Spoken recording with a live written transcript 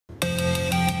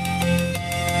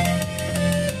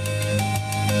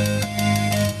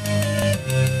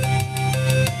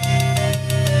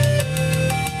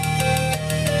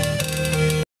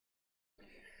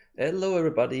Hello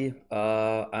everybody.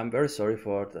 I'm very sorry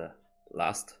for the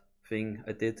last thing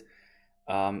I did.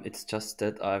 It's just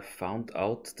that I found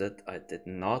out that I did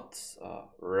not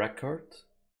record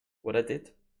what I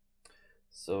did.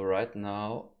 So right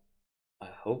now I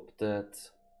hope that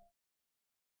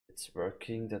it's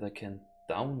working, that I can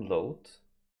download,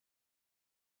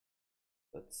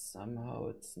 but somehow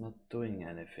it's not doing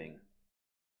anything.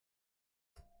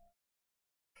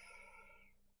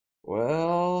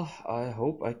 Well, I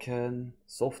hope I can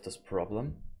solve this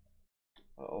problem.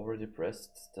 I already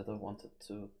pressed that I wanted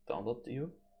to download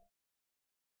you.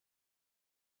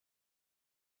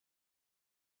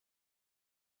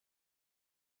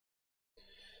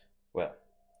 Well,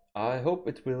 I hope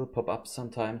it will pop up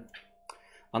sometime.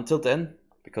 Until then,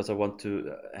 because I want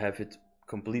to have it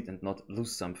complete and not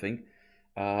lose something.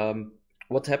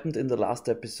 What happened in the last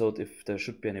episode, if there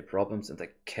should be any problems and I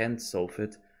can't solve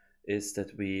it, is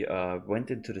that we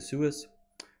went into the sewers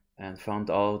and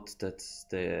found out that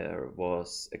there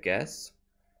was a gas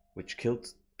which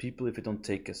killed people if you don't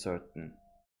take a certain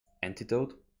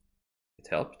antidote. It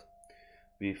helped.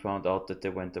 We found out that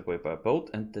they went away by boat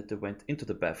and that they went into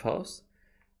the bathhouse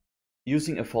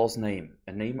using a false name,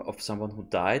 a name of someone who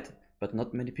died, but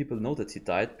not many people know that he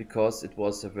died because it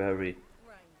was a very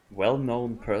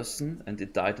well-known person and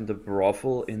it died in the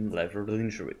brothel in leather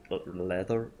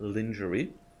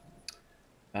lingerie.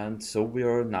 And so we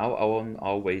are now on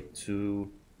our way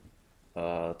to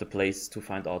the place to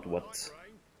find out what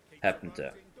happened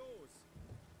there.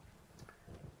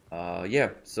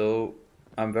 Yeah, so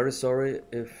I'm very sorry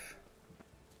if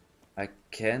I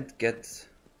can't get...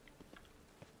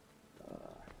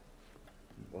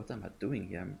 what am I doing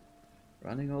here? I'm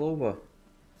running all over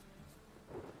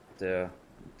there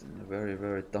in a very,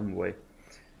 very dumb way.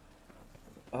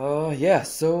 Yeah,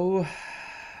 so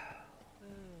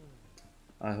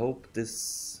I hope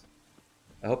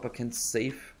I can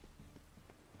save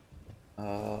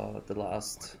the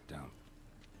last. Don't.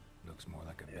 Looks more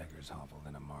like a beggar's hovel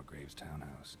than a Margrave's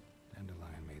townhouse.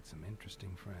 Dandelion made some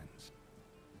interesting friends.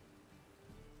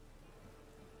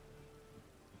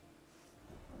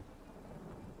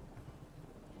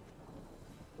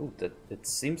 Oh, that it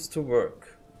seems to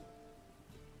work.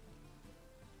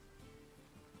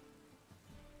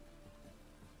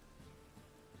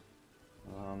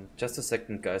 Just a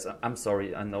second, guys. I'm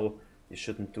sorry. I know you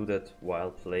shouldn't do that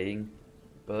while playing,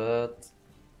 but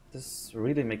this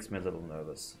really makes me a little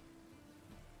nervous.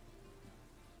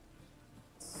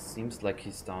 Seems like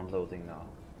he's downloading now.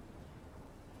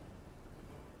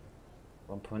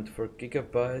 1.4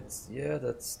 gigabytes. Yeah,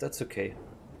 that's okay.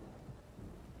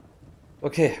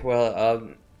 Okay,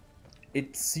 well,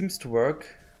 it seems to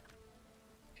work.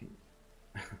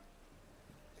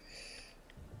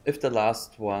 If the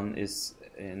last one is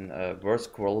in worse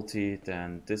quality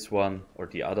than this one or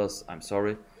the others, I'm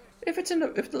sorry.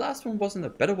 If the last one wasn't a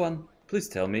better one, please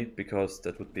tell me, because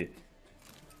that would be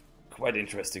quite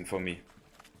interesting for me.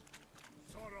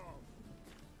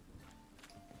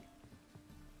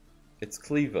 It's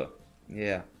Cleaver,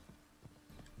 yeah.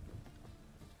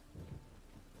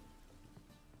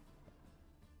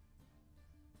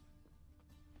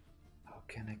 How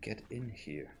can I get in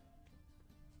here?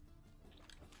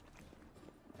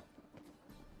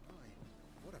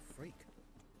 What a freak.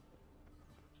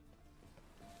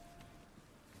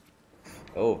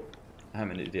 Oh,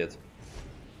 I'm an idiot.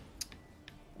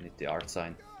 I need the art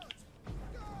sign.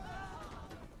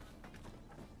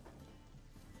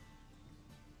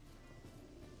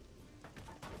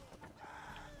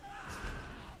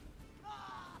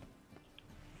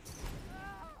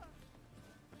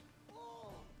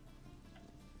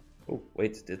 Oh,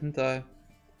 wait, didn't I?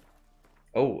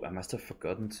 Oh, I must have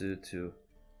forgotten to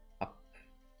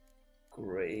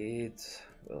upgrade.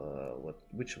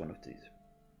 Which one of these?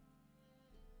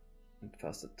 And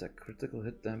fast attack, critical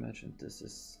hit damage, and this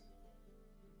is...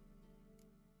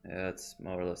 yeah, it's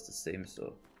more or less the same,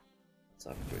 so let's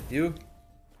upgrade you.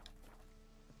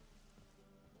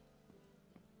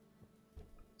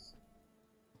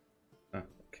 Oh,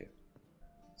 okay.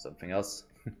 Something else.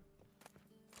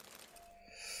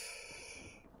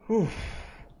 Whew.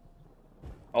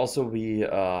 Also, we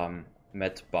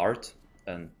met Bart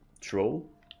and Troll.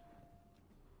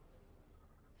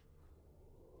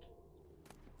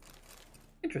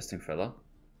 Interesting fella.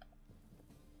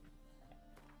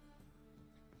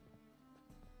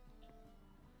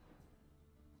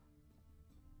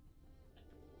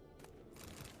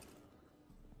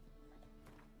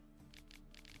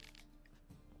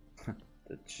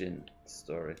 The Jinn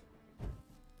story.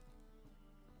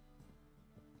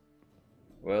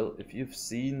 Well, if you've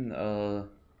seen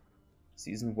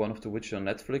season 1 of The Witcher on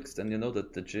Netflix, then you know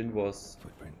that the Djinn was,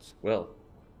 Footprints. well,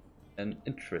 an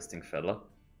interesting fella.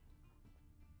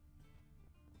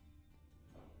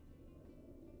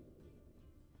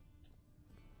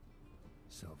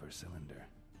 Silver cylinder.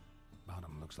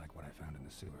 Bottom looks like what I found in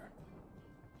the sewer.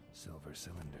 Silver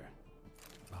cylinder.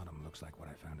 Bottom looks like what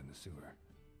I found in the sewer.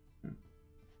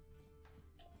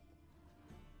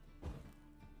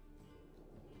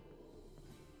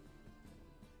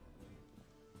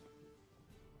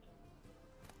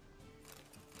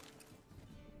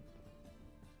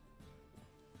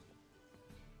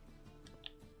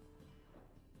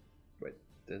 Wait,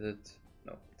 did it?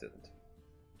 No, it didn't.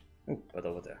 Oh, but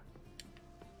over there.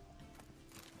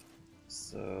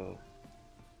 So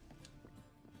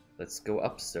let's go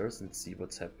upstairs and see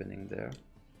what's happening there.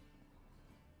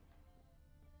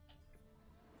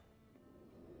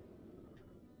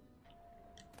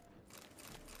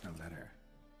 A letter.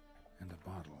 And a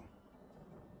bottle.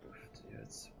 Yeah,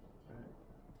 it's...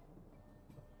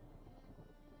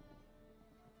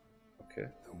 Okay.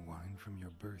 The wine from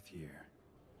your birth year.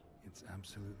 It's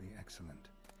absolutely excellent.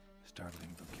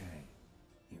 Startling bouquet.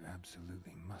 You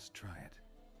absolutely must try it.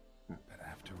 But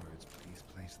afterwards, please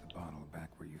place the bottle back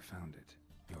where you found it.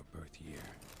 Your birth year.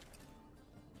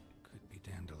 Could be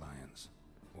dandelions.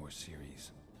 Or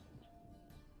Ceres.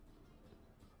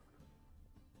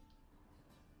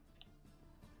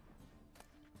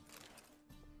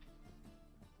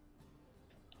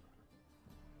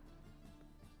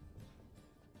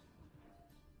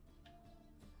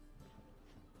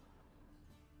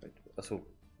 Wait, so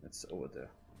it's over there.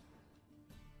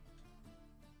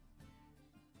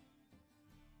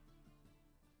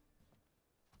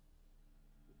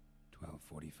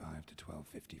 .45 to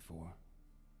 12:54.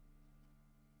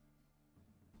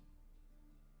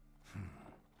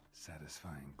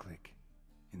 Satisfying click.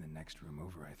 In the next room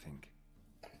over, I think.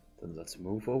 Then let's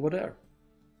move over there.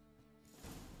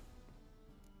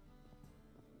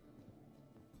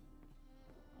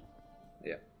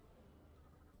 Yeah.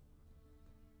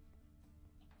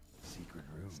 Secret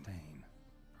room. Stain.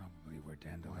 Probably where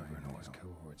Dandelion and his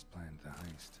cohorts planned the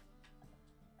heist.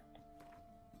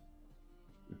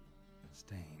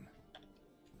 Stain.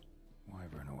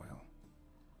 Wyvern oil.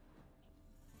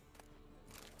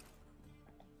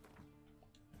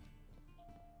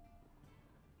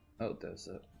 Oh, there's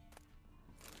a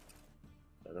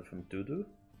letter from Dudu.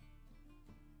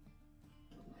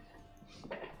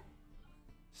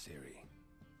 Siri.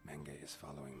 Menge is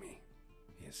following me.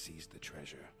 He has seized the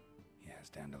treasure. He has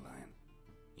Dandelion.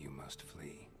 You must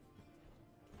flee.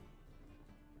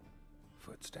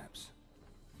 Footsteps.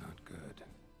 Not good.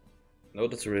 No,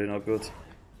 that's really not good.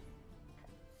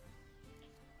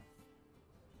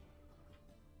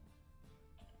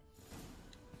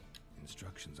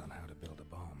 Instructions on how to build a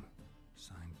bomb.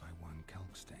 Signed by one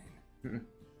Kalkstain.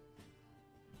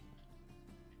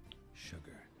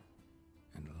 Sugar.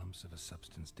 And lumps of a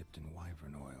substance dipped in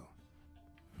wyvern oil.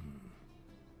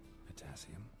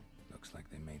 Potassium. Looks like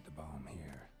they made the bomb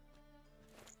here.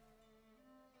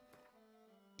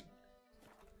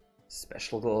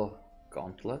 Special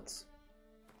gauntlets.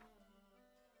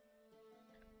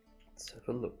 Let's have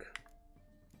a look.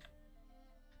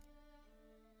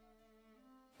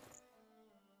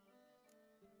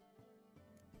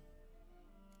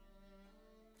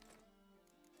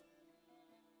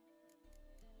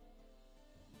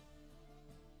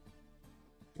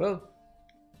 Well,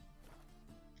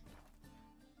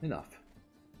 enough.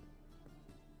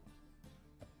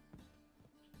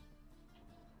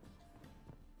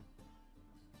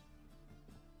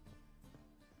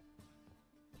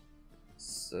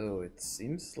 So it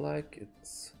seems like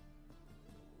it's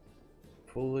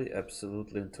fully,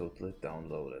 absolutely and totally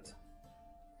downloaded.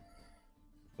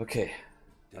 Okay,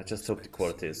 I just hope the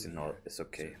quality is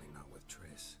okay. Certainly not with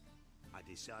Triss. I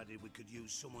decided we could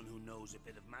use someone who knows a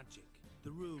bit of magic.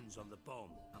 The runes on the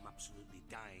bomb, I'm absolutely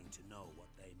dying to know what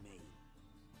they mean.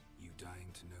 You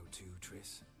dying to know too,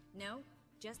 Triss? No,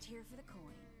 just here for the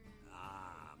coin.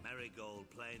 Ah, Marigold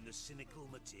playing the cynical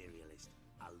materialist.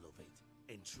 I love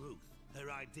it. In truth, her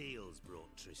ideals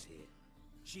brought Triss here.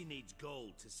 She needs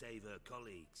gold to save her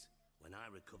colleagues. When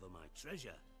I recover my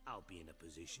treasure, I'll be in a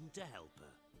position to help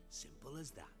her. Simple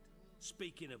as that.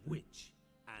 Speaking of which,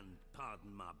 and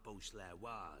pardon my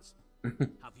Beauclervoise,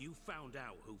 have you found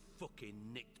out who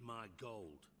fucking nicked my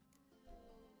gold?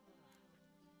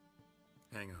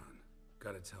 Hang on.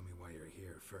 Gotta tell me why you're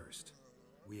here first.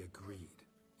 We agreed.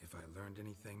 If I learned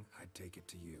anything, I'd take it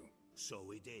to you. So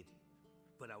we did.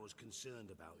 But I was concerned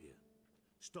about you.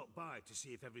 Stopped by to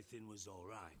see if everything was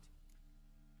alright.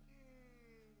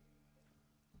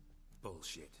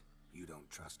 Bullshit. You don't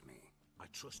trust me. I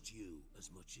trust you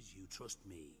as much as you trust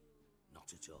me.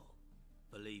 Not at all.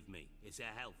 Believe me, it's a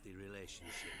healthy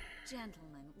relationship.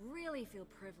 Gentlemen, really feel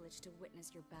privileged to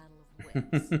witness your battle of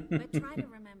wits. But try to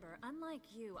remember, unlike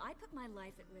you, I put my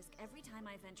life at risk every time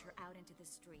I venture out into the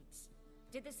streets.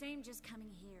 Did the same just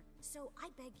coming here. So I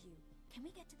beg you, can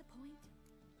we get to the point?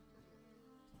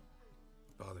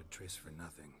 Bothered Triss for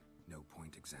nothing. No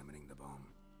point examining the bomb.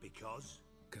 Because?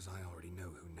 Because I already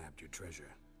know who nabbed your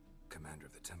treasure. Commander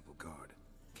of the Temple Guard,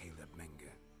 Caleb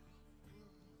Menge.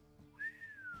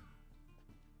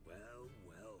 Well,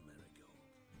 well, Marigold.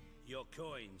 Your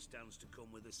coin stands to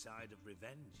come with a side of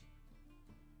revenge.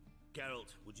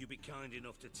 Geralt, would you be kind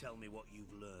enough to tell me what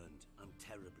you've learned? I'm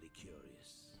terribly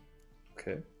curious.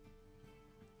 Okay.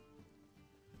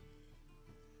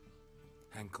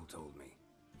 Henkel told me.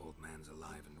 Old man's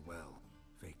alive and well.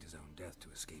 Faked his own death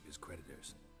to escape his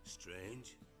creditors.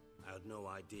 Strange. I had no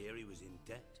idea he was in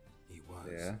debt. He was.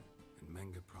 Yeah. And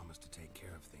Menge promised to take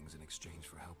care of things in exchange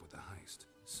for help with the heist.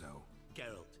 So...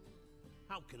 Geralt,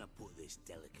 how can I put this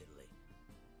delicately?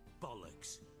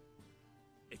 Bollocks.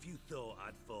 If you thought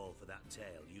I'd fall for that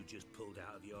tale you just pulled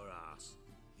out of your arse,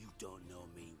 you don't know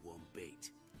me one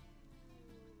bit.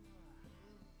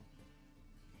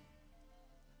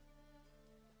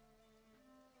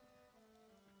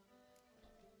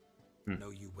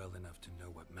 Know you well enough to know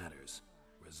what matters.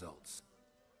 Results.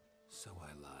 So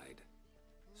I lied.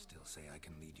 Still say I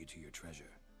can lead you to your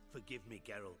treasure. Forgive me,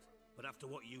 Geralt, but after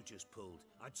what you just pulled,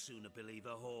 I'd sooner believe a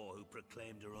whore who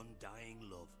proclaimed her undying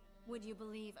love. Would you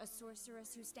believe a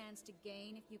sorceress who stands to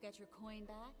gain if you get your coin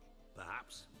back?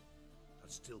 Perhaps.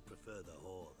 I'd still prefer the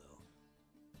whore,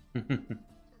 though.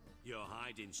 You're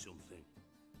hiding something,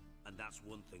 and that's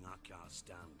one thing I can't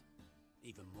stand.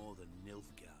 Even more than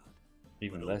Nilfgaard.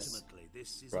 Even but less. ultimately,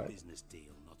 this is Right. a business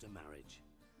deal, not a marriage.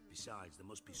 Besides, there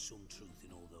must be some truth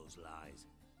in all those lies.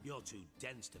 You're too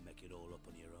dense to make it all up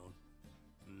on your own.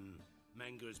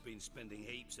 Menge has been spending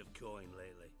heaps of coin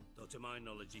lately, though to my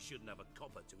knowledge he shouldn't have a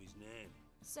copper to his name.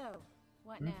 So,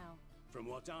 what now? From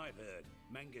what I've heard,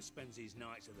 Menge spends his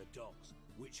nights at the docks,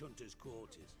 witch hunters'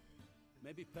 quarters.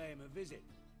 Maybe pay him a visit.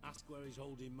 Ask where he's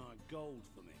holding my gold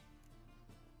for me.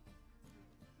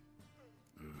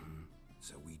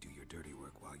 So we do your dirty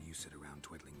work while you sit around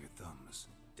twiddling your thumbs.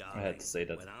 Darling, I had to say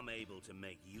that. when I'm able to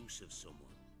make use of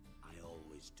someone, I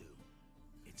always do.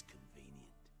 It's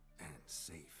convenient. And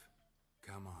safe.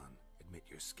 Come on, admit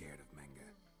you're scared of Menge.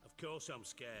 Of course I'm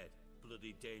scared.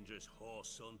 Bloody dangerous whore,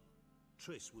 son.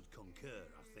 Triss would concur,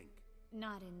 I think.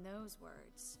 Not in those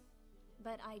words.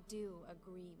 But I do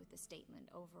agree with the statement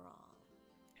overall.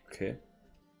 Okay.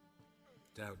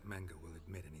 Doubt Menge will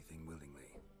admit anything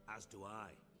willingly. As do I.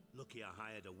 Lucky I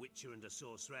hired a witcher and a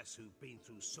sorceress who've been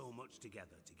through so much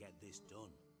together to get this done.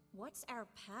 What's our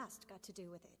past got to do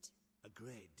with it? A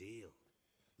great deal.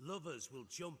 Lovers will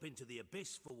jump into the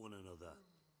abyss for one another.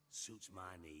 Suits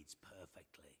my needs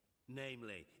perfectly.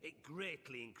 Namely, it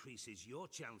greatly increases your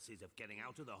chances of getting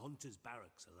out of the hunter's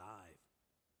barracks alive.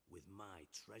 With my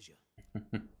treasure.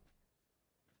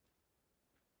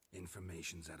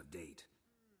 Information's out of date.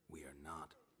 We are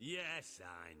not. Yes,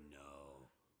 I know.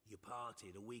 You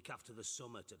partied a week after the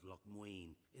summit at Loch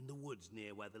Muine, in the woods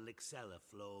near where the Lixella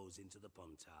flows into the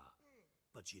Pontar.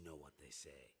 But you know what they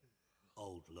say.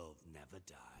 Old love never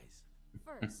dies.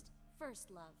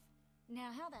 First love.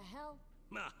 Now how the hell?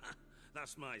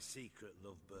 That's my secret,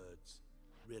 lovebirds.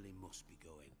 Really must be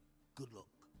going. Good luck.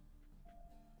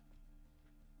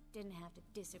 Didn't have to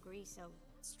disagree so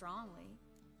strongly.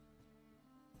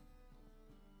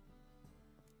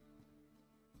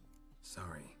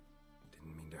 Sorry.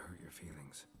 Didn't mean to hurt your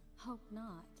feelings. Hope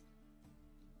not.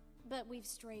 But we've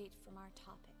strayed from our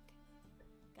topic.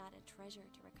 Got a treasure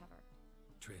to recover.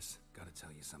 Triss, gotta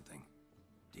tell you something.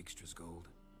 Dijkstra's gold,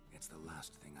 it's the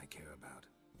last thing I care about.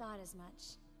 Thought as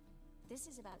much. This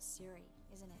is about Ciri,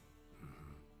 isn't it?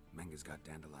 Menge's got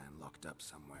Dandelion locked up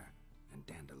somewhere, and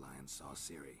Dandelion saw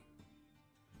Ciri.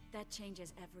 That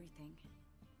changes everything.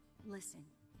 Listen,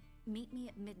 meet me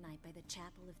at midnight by the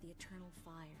Chapel of the Eternal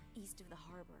Fire, east of the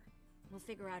harbor. We'll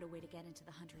figure out a way to get into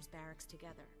the Hunter's Barracks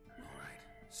together. Alright,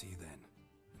 see you then.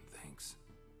 And thanks.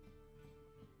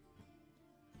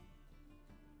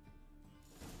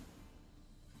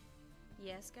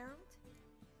 Yes, Geralt?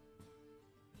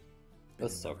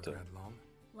 Let's Been in talk to him. Novigrad long?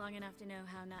 Long enough to know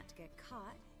how not to get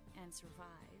caught and survive.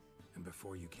 And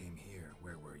before you came here,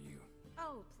 where were you?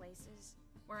 Oh, places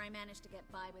where I managed to get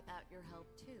by without your help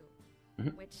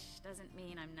too. Which doesn't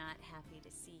mean I'm not happy to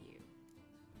see you.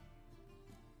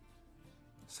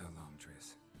 So long,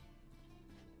 Triss.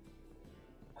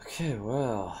 Okay,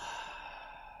 well.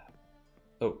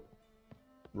 Oh,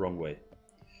 wrong way.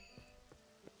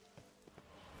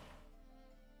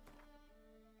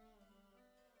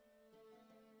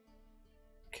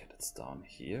 what's down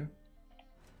here.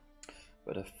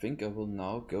 But I think I will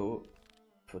now go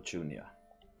for Junior.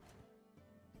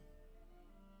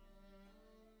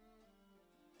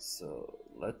 So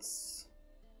let's...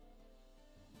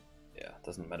 yeah,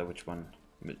 doesn't matter which one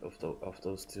of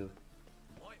those two.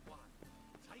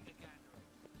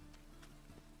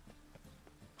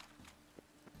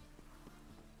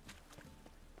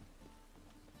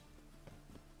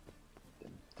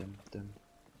 Dum, dum, dum.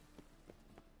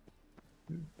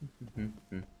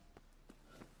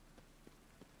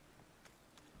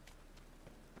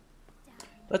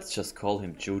 Let's just call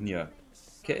him Junior,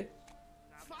 okay?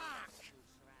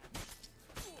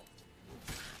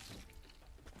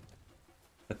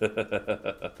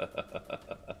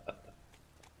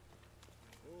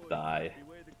 Die.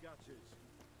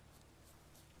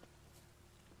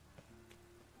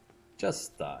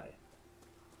 Just die.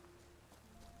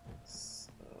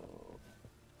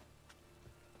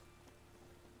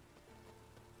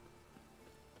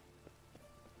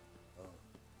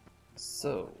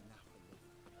 So,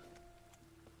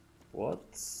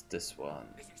 what's this one?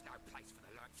 This is no place for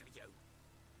the likes of you.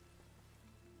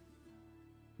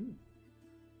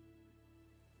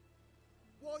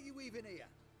 Why are you even here?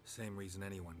 Same reason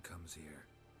anyone comes here.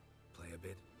 Play a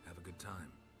bit, have a good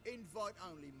time. Invite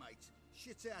only, mate.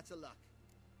 Shit's out of luck.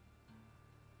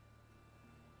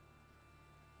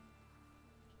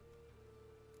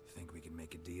 Think we can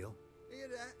make a deal? Hear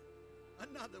that?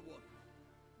 Another one.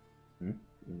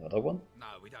 Another one? No,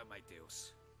 we don't make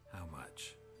deals. How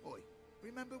much? Oi,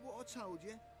 remember what I told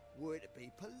you? We're to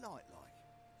be polite like.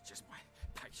 Just my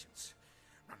patience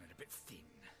running a bit thin.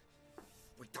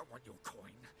 We don't want your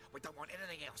coin. We don't want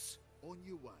anything else. On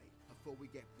your way before we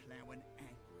get ploughing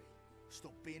angry.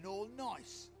 Stop being all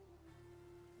nice.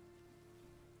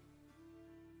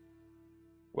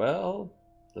 Well,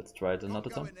 let's try it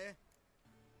another Not time. going there.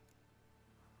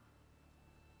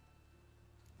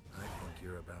 I think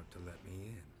you're about to let me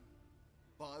in.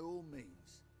 By all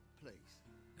means, please.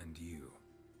 And you,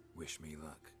 wish me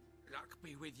luck. Luck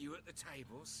be with you at the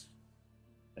tables.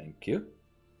 Thank you.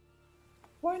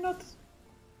 Why not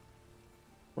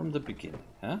from the beginning,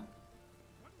 huh?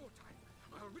 One more time.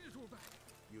 I'll win it all back.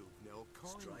 You little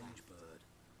strange bird.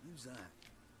 Who's that?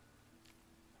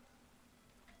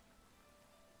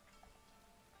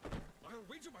 I'll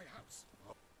win to my house.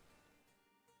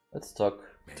 Let's talk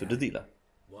to the dealer.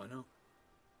 Why not?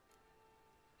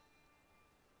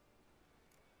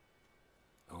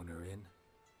 Owner in?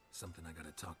 Something I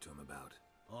gotta talk to him about.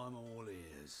 I'm all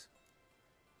ears.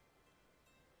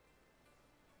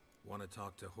 Wanna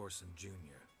talk to Horson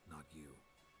Jr., not you.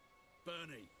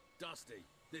 Bernie, Dusty,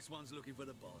 this one's looking for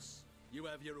the boss. You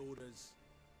have your orders.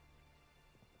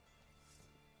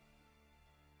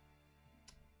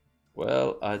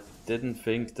 Well, I didn't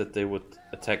think that they would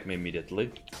attack me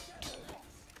immediately.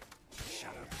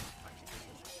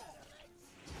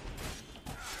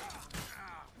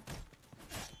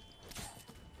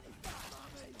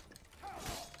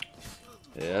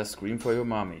 Yeah, scream for your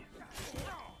mommy.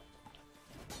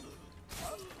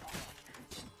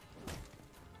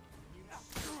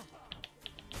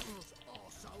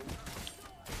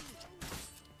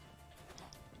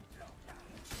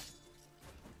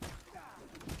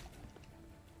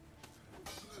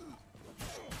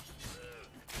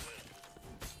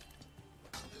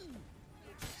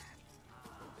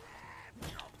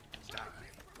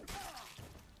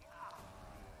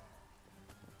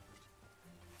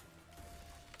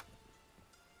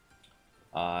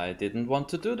 I didn't want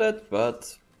to do that,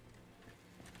 but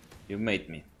you made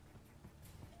me.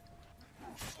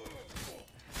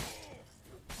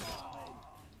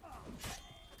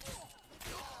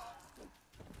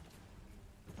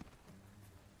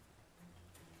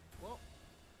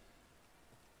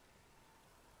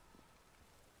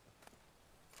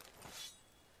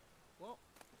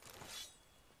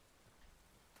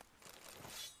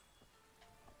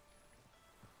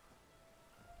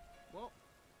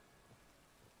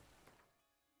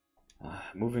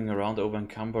 Moving around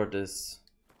over-encumbered is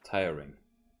tiring.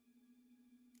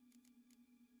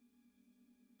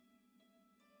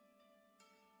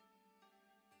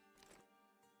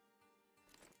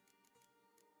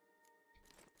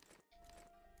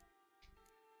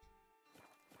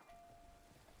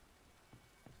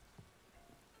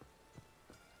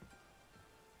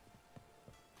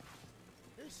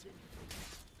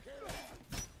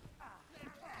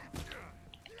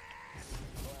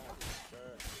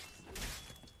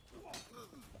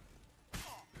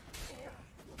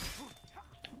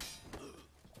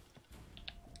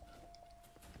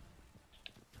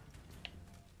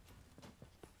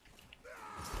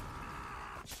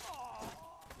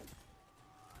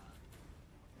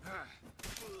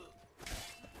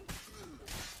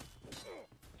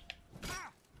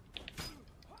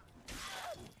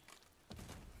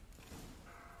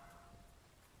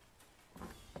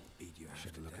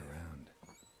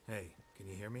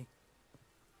 hear me?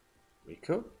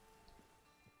 Rico?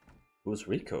 Who's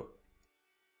Rico?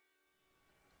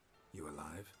 You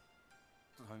alive?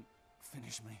 Don't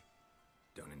finish me.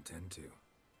 Don't intend to.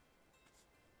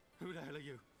 Who the hell are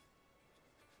you?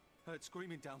 Heard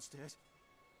screaming downstairs.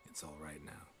 It's all right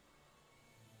now.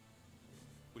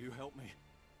 Will you help me?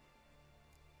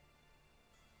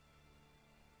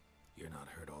 You're not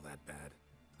hurt all that bad.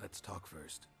 Let's talk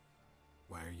first.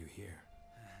 Why are you here?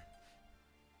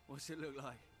 What's it look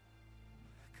like?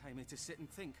 Came here to sit and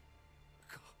think.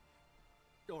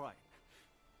 God. All right.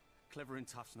 Clever and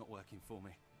tough's not working for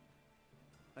me.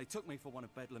 They took me for one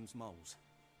of Bedlam's moles.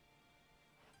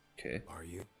 Okay. Are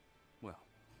you? Well,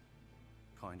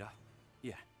 kinda.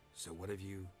 Yeah. So what have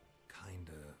you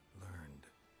kinda learned?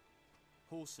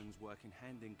 Horson's working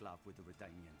hand in glove with the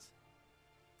Redanians.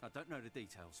 I don't know the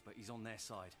details, but he's on their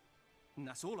side. And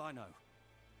that's all I know.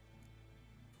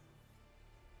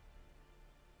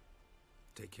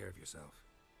 Take care of yourself.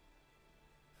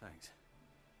 Thanks.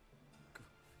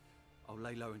 I'll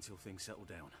lay low until things settle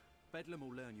down. Bedlam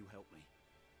will learn you helped me.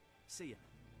 See ya.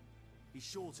 He's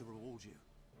sure to reward you.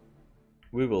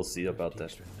 We will see about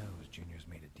that. Dijkstra knows Junior's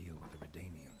made a deal with the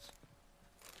Redanians.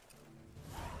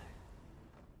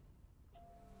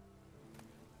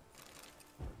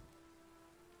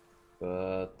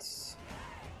 But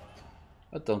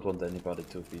I don't want anybody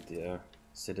to be there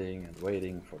sitting and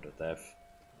waiting for the death.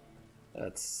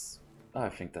 I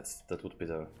think that would be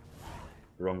the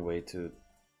wrong way to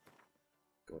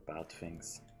go about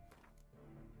things.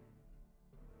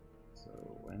 So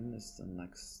when is the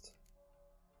next?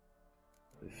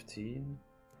 15,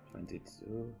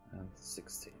 22 and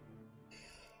 16.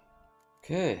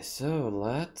 Okay, so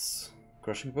let's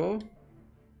crushing bow.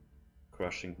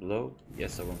 Crushing blow.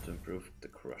 Yes, I want to improve the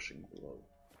crushing blow.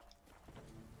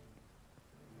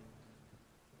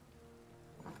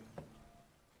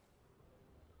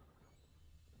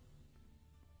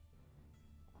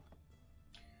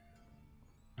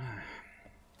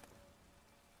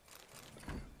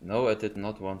 No, I did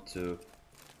not want to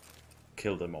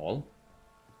kill them all.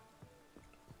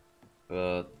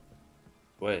 But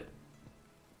wait.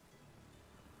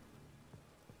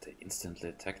 They instantly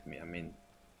attacked me. I mean,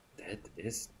 that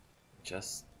is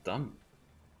just dumb,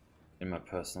 in my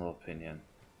personal opinion.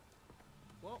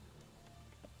 What?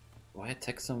 Why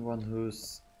attack someone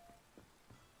who's...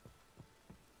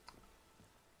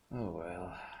 Oh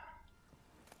well.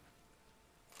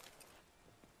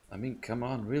 I mean, come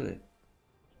on, really.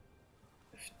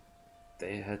 If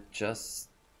they had just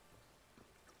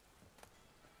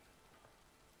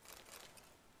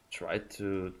tried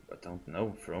to, I don't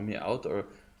know, throw me out, or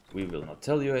we will not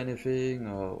tell you anything,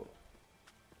 or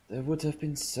there would have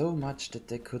been so much that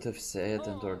they could have said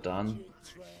and or done.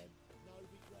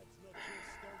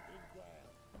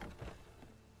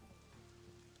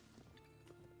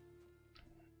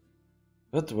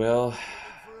 But well,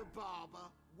 For a barber,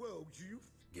 well,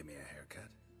 Give me a haircut.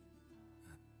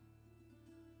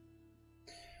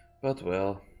 but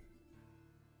well.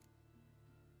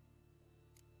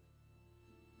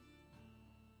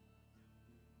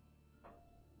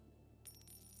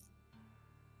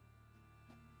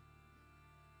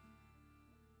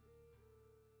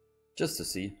 Just to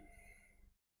see.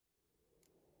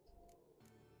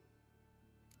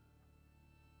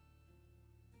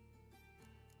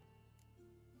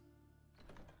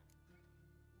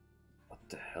 What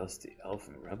the hell's the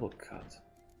elven rebel cut?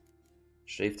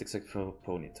 Shaved except for a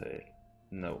ponytail.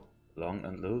 No. Long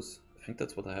and loose. I think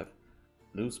that's what I have.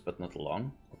 Loose but not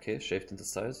long. Okay, shaved in the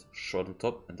sides. Short on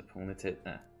top and the ponytail.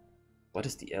 Eh. What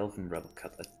is the elven rebel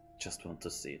cut? I just want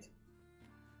to see it.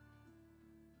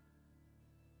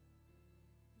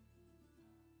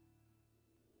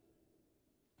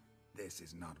 This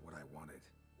is not what I wanted.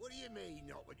 What do you mean,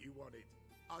 not what you wanted?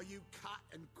 Are you cut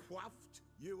and coiffed?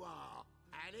 You are.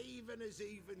 And even as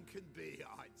even can be,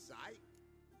 I'd say.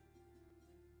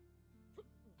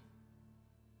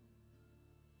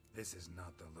 This is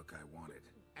not the look I wanted.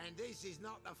 And this is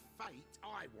not the fate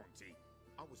I wanted.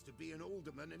 I was to be an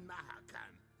alderman in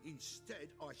Mahakam. Instead,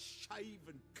 I shave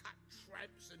and cut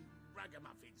tramps and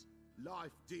ragamuffins.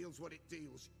 Life deals what it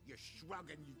deals. You shrug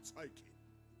and you take it.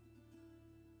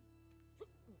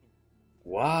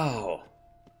 Wow!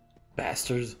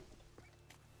 Bastards!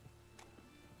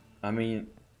 I mean,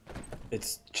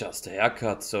 it's just a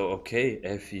haircut, so okay,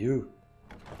 F you.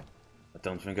 I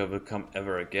don't think I will come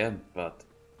ever again, but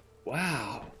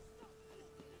wow!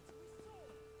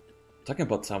 Talking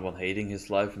about someone hating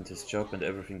his life and his job and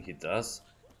everything he does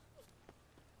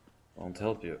won't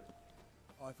help you.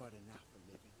 I've had enough of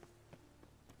living.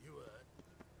 You heard.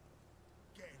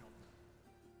 Getting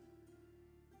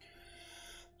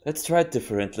Let's try it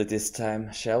differently this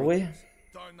time, shall we?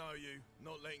 Don't know you,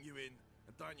 not letting you in,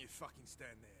 and don't you fucking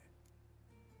stand there.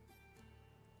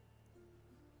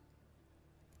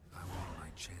 I want my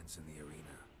chance in the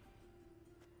arena.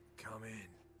 Come in.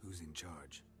 Who's in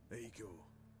charge? Igor.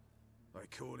 They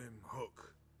call him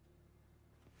Hook.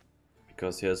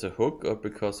 Because he has a hook or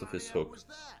because of his hook?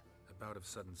 A bout of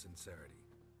sudden sincerity.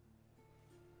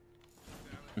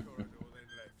 Down the corridor, then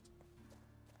left.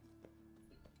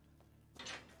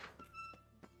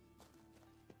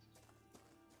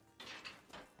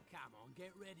 Come on,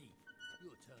 get ready.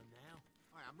 Your turn now.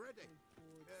 I am ready.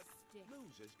 Stick.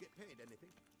 Losers get paid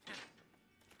anything?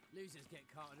 Losers get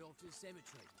carted off to the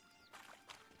cemetery.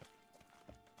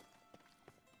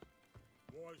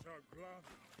 Why's that glove?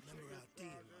 Remember our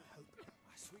deal, I hope.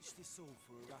 I switched this sword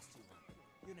for a rusty one.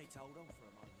 You need to hold on for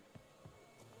a moment.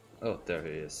 Oh, there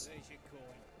he is. There's your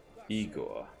coin.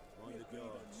 Igor. Mind the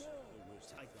guards.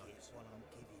 Take it while I'm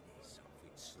giving it.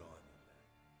 Something slimy.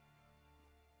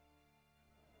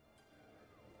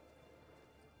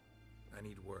 I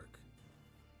need work.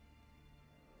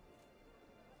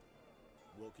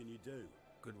 What can you do?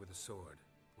 Good with a sword.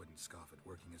 Wouldn't scoff at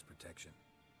working as protection.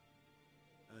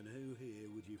 And who here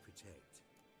would you protect?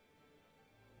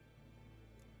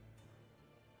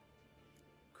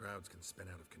 Crowds can spin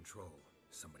out of control.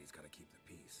 Somebody's got to keep the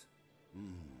peace.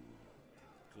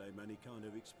 Claim any kind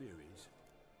of experience?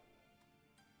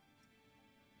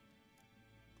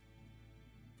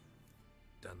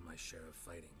 Done my share of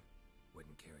fighting.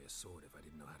 Wouldn't carry a sword if I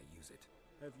didn't know how to use it.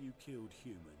 Have you killed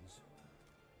humans?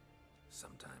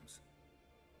 Sometimes.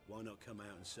 Why not come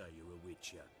out and say you're a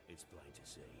witcher? It's plain to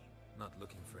see. Not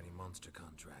looking for any monster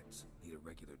contracts. Need a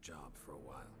regular job for a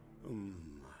while.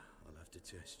 I'll have to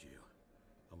test you.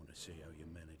 I want to see how you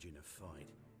manage in a fight,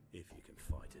 if you can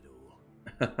fight at all.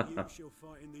 You shall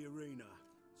fight in the arena.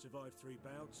 Survive 3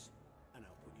 bouts, and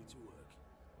I'll put you to work.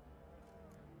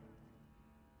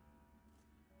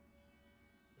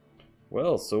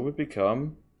 Well, so we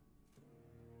become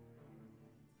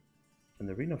an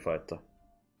arena fighter.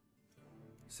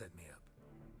 Set me up.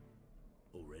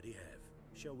 Already have.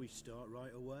 Shall we start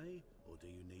right away, or do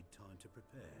you need time to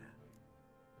prepare?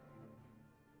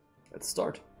 Let's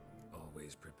start.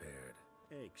 Always prepared.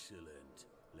 Excellent.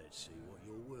 Let's see what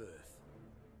you're worth.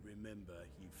 Remember,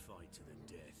 you fight to the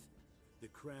death. The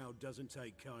crowd doesn't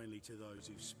take kindly to those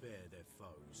who spare their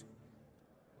foes.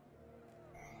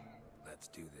 Let's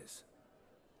do this.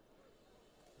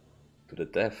 To the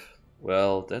death.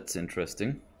 Well, that's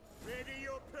interesting. Ready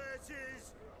your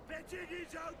purses! Betting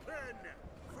is open!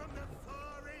 From the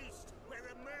Far East, where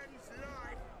a man's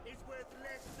life is worth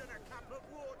less than a cup of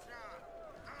water.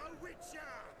 A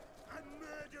witcher! A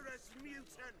murderous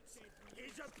mutant!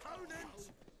 His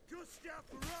opponent, Gustav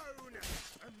Rohn!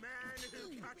 A man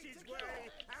who cut his way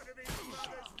out of his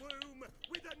mother's womb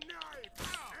with a knife!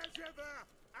 As ever,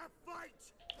 a fight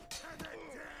to the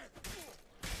death!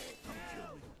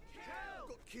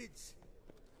 Got kids.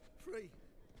 Free.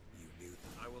 You knew.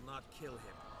 I will not kill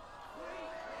him.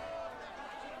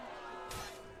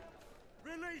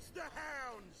 Release the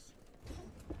hounds!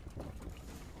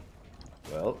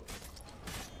 Well,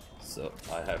 so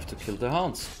I have to kill the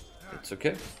hounds. It's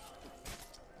okay.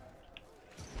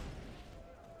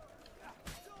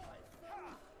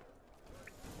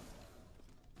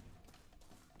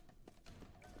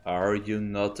 Are you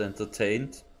not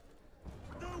entertained?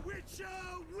 The Witcher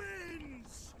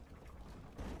wins!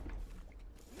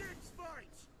 Next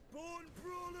fight! Born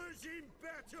brawlers in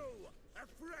battle! A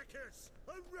fracas,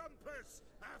 a rumpus,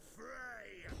 a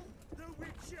fray! The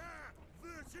Witcher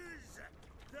versus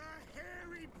the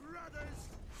Hairy Brothers,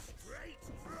 straight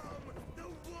from the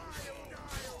Wild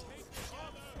Isles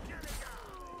of Gallagher!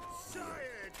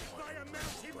 Sired by a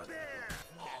mountain bear!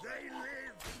 They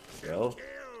live to Well. kill!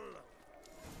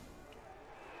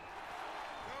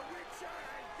 The Witcher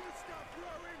and Gustav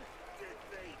Rowan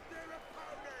defeat their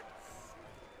opponents!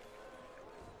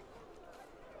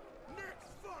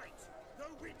 Next fight! The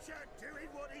Witcher doing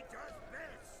what he does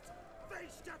best!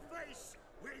 Face to face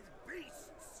with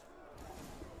beasts!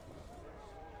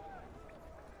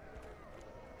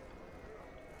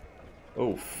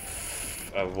 Oh,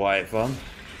 a wyvern.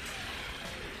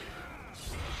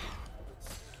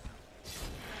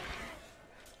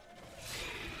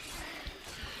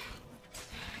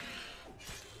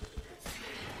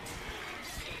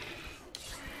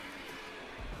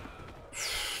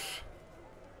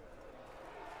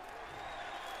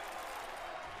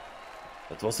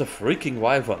 That was a freaking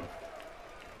wyvern.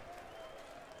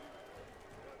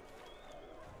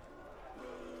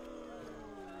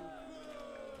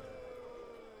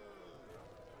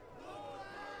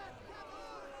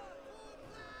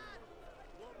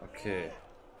 Okay.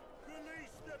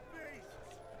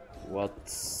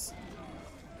 What's...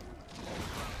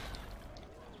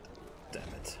 Damn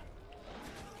it.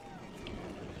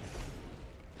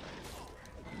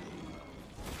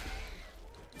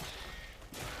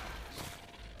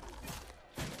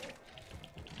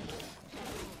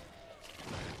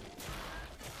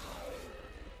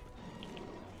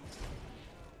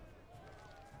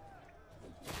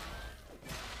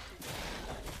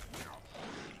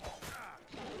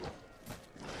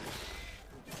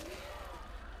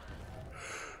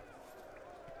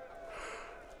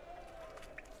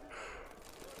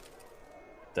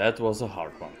 That was a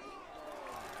hard one.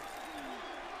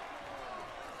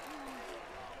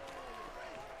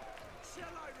 Shall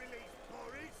I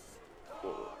release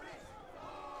Boris?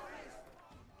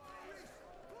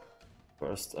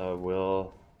 First I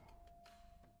will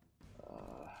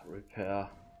repair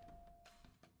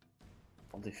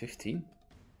only 15?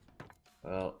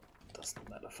 Well, doesn't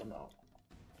matter for now.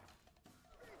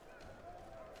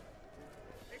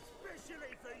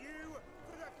 Especially for you,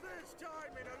 for the first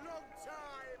time in a long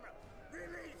time.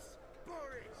 Release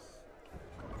Boris.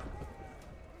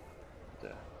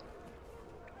 There.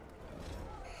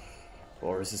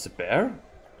 Boris is a bear?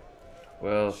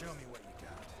 Well, Show me what you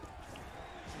got.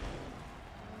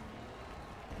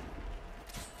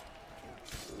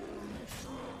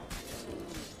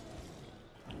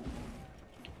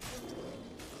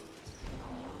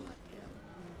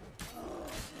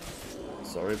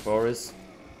 sorry, Boris.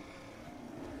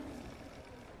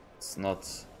 It's not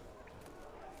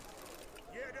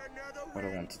what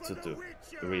I wanted to do.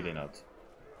 Really not.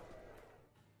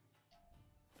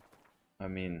 I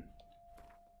mean,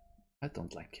 I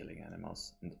don't like killing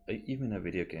animals, even in a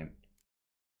video game.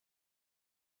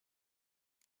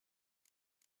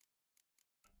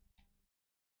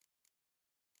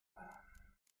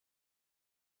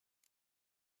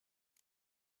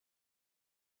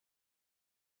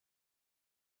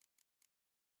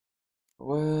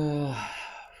 Well,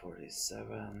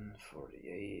 47,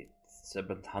 48,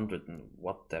 700 and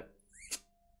what the...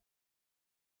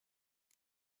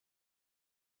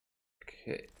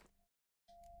 Okay.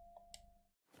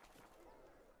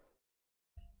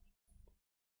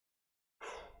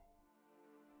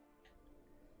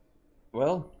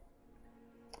 Well,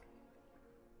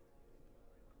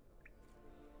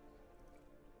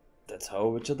 that's how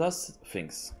Witcher does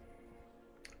things.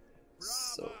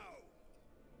 So,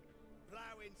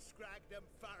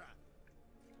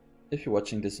 if you're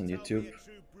watching this on YouTube,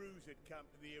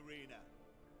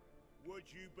 would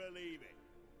you believe it?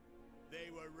 They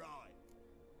were right.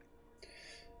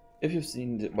 if you've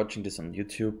seen watching this on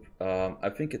YouTube, I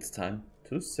think it's time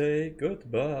to say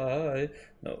goodbye.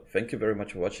 No, thank you very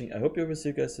much for watching. I hope you will see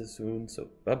you guys soon. So,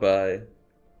 bye bye.